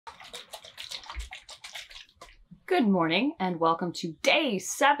Good morning and welcome to day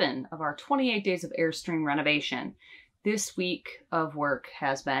 7 of our 28 days of Airstream renovation. This week of work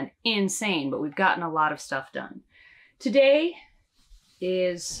has been insane, but we've gotten a lot of stuff done. Today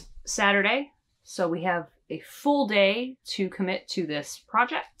is Saturday, so we have a full day to commit to this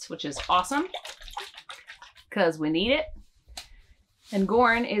project, which is awesome because we need it. And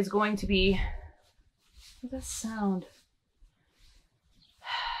Goran is going to be, what's that sound?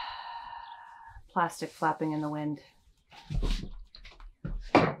 Plastic flapping in the wind.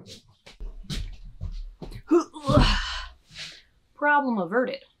 Problem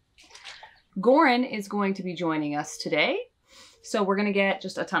averted. Goran is going to be joining us today, so we're going to get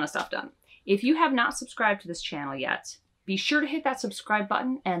just a ton of stuff done. If you have not subscribed to this channel yet, be sure to hit that subscribe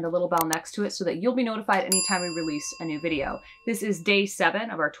button and the little bell next to it so that you'll be notified anytime we release a new video. This is day 7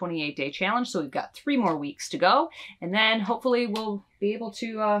 of our 28-day challenge, so we've got 3 more weeks to go, and then hopefully we'll be able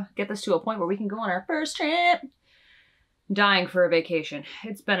to get this to a point where we can go on our first trip. I'm dying for a vacation.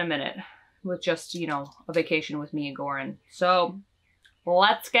 It's been a minute with just, you know, a vacation with me and Goran. So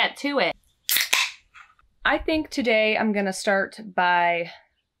let's get to it. I think today I'm gonna start by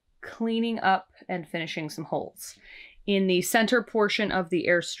cleaning up and finishing some holes. In the center portion of the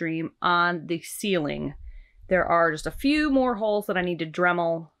Airstream on the ceiling, there are just a few more holes that I need to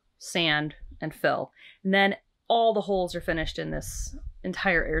Dremel, sand, and fill. And then all the holes are finished in this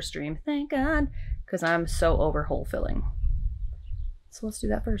entire Airstream. Thank God, because I'm so over hole filling. So let's do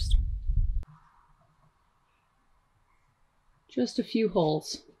that first. Just a few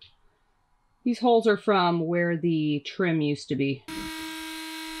holes. These holes are from where the trim used to be.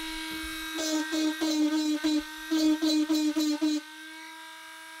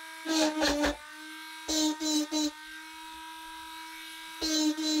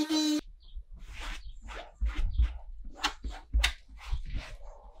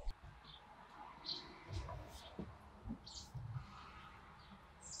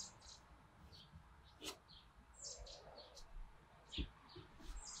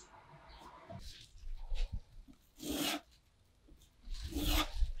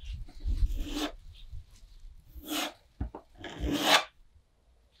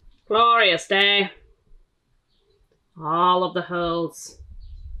 Glorious day. All of the holes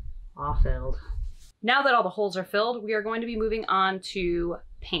are filled. Now that all the holes are filled, we are going to be moving on to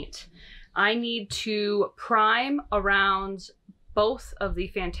paint. I need to prime around both of the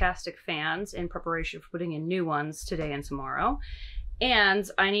fantastic fans in preparation for putting in new ones today and tomorrow. And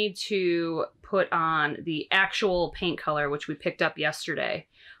I need to put on the actual paint color, which we picked up yesterday.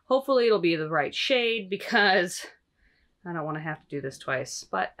 Hopefully it'll be the right shade because I don't want to have to do this twice,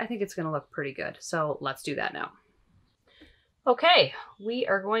 but I think it's going to look pretty good. So let's do that now. Okay, we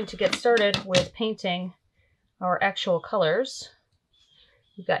are going to get started with painting our actual colors.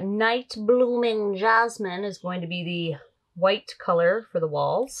 We've got Night Blooming Jasmine is going to be the white color for the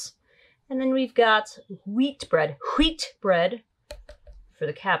walls. And then we've got wheat bread for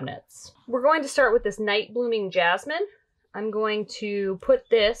the cabinets. We're going to start with this Night Blooming Jasmine. I'm going to put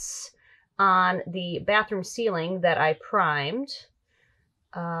this on the bathroom ceiling that I primed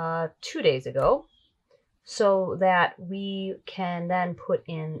 2 days ago so that we can then put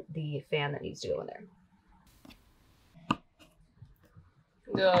in the fan that needs to go in there.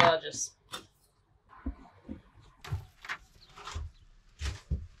 Just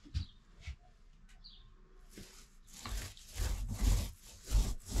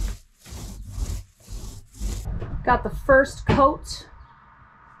got the first coat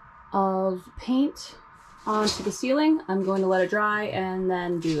of paint onto the ceiling. I'm going to let it dry and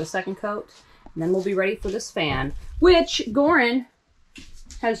then do a second coat. And then we'll be ready for this fan, which Goran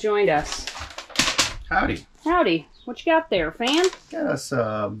has joined us. Howdy. Howdy. What you got there, fan? Got us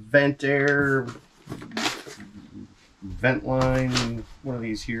a vent air, vent line, one of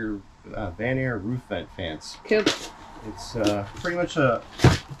these here, van air roof vent fans. Cool. It's pretty much a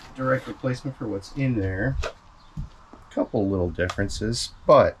direct replacement for what's in there. Couple little differences,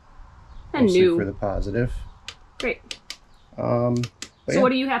 but And new. For the positive. Great. So yeah, what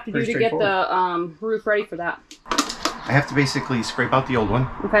do you have to do to get the roof ready for that? I have to basically scrape out the old one.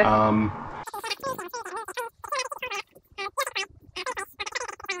 Okay.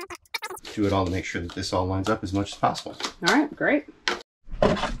 Do it all to make sure that this all lines up as much as possible. All right, great.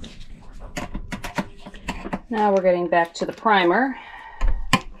 Now we're getting back to the primer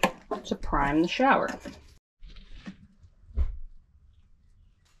to prime the shower.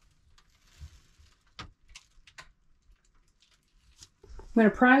 I'm going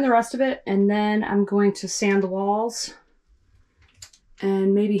to prime the rest of it, and then I'm going to sand the walls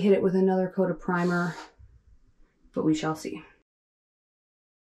and maybe hit it with another coat of primer, but we shall see.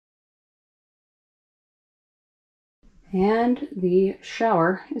 And the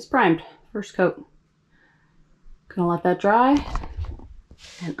shower is primed. First coat. Gonna let that dry.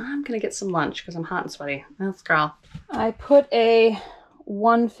 And I'm gonna get some lunch because I'm hot and sweaty. Let's go. I put a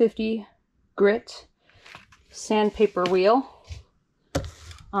 150 grit sandpaper wheel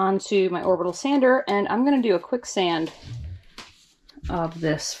onto my orbital sander, and I'm gonna do a quick sand of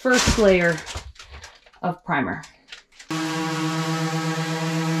this first layer of primer.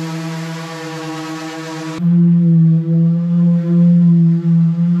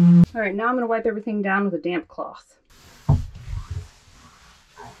 All right, now I'm gonna wipe everything down with a damp cloth.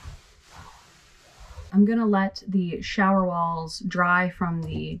 I'm gonna let the shower walls dry from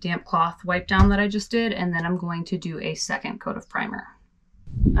the damp cloth wipe down that I just did, and then I'm going to do a second coat of primer.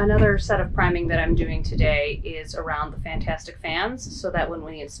 Another set of priming that I'm doing today is around the Fantastic fans, so that when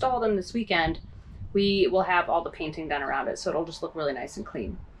we install them this weekend, we will have all the painting done around it, so it'll just look really nice and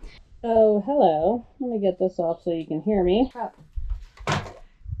clean. Oh, hello. Let me get this off so you can hear me.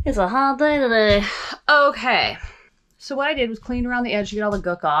 It's a hot day today. Okay, so what I did was clean around the edge to get all the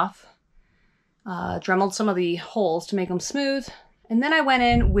gook off. Dremeled some of the holes to make them smooth. And then I went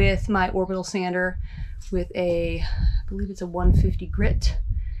in with my orbital sander with I believe it's a 150 grit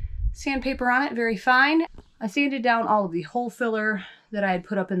sandpaper on it, very fine. I sanded down all of the hole filler that I had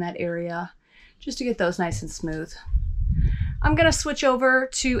put up in that area just to get those nice and smooth. I'm gonna switch over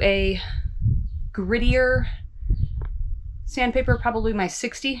to a grittier sandpaper, probably my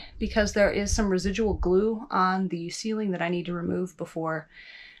 60, because there is some residual glue on the ceiling that I need to remove before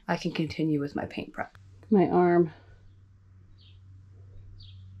I can continue with my paint prep. My arm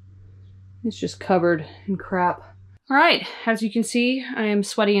is just covered in crap. All right, as you can see, I am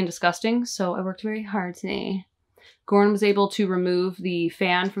sweaty and disgusting, so I worked very hard today. Goran was able to remove the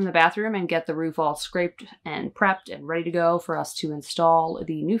fan from the bathroom and get the roof all scraped and prepped and ready to go for us to install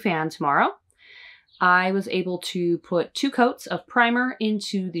the new fan tomorrow. I was able to put 2 coats of primer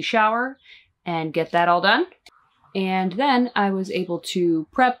into the shower and get that all done. And then I was able to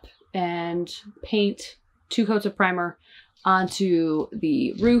prep and paint 2 coats of primer onto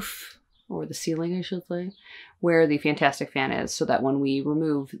the roof, or the ceiling I should say, where the Fantastic fan is, so that when we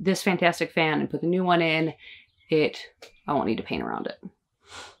remove this Fantastic fan and put the new one in, I won't need to paint around it.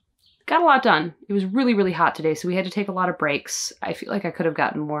 Got a lot done. It was really, really hot today, so we had to take a lot of breaks. I feel like I could have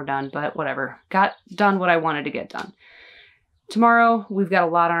gotten more done, but whatever. Got done what I wanted to get done. Tomorrow, we've got a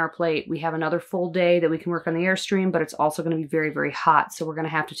lot on our plate. We have another full day that we can work on the Airstream, but it's also going to be very, very hot, so we're going to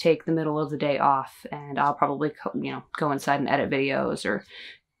have to take the middle of the day off, and I'll probably, go inside and edit videos or,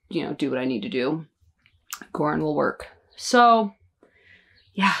 do what I need to do. Goran will work. So,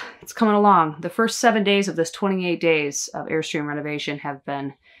 yeah, it's coming along. The first 7 days of this 28 days of Airstream renovation have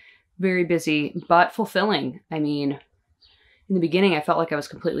been very busy, but fulfilling. I mean, in the beginning, I felt like I was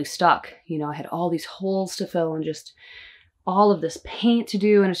completely stuck. I had all these holes to fill and just all of this paint to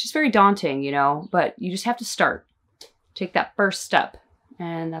do, and it's just very daunting, but you just have to start. Take that first step,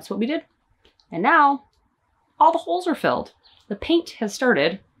 and that's what we did. And now, all the holes are filled. The paint has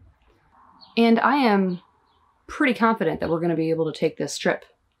started, and I am pretty confident that we're going to be able to take this trip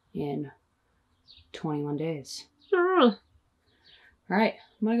in 21 days. All right,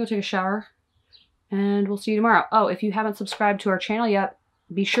 I'm gonna go take a shower and we'll see you tomorrow. Oh, if you haven't subscribed to our channel yet,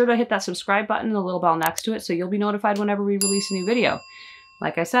 be sure to hit that subscribe button and the little bell next to it so you'll be notified whenever we release a new video.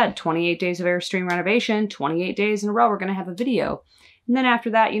 Like I said, 28 days of Airstream renovation, 28 days in a row, we're gonna have a video. And then after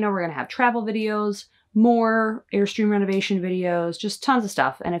that, we're gonna have travel videos, more Airstream renovation videos, just tons of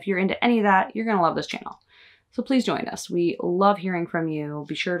stuff. And if you're into any of that, you're gonna love this channel. So please join us. We love hearing from you.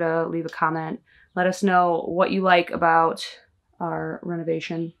 Be sure to leave a comment. Let us know what you like about our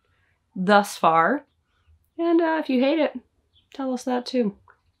renovation thus far. And if you hate it, tell us that too.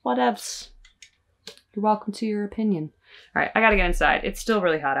 Whatevs. You're welcome to your opinion. All right, I gotta get inside. It's still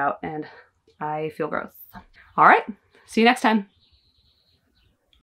really hot out and I feel gross. All right, see you next time.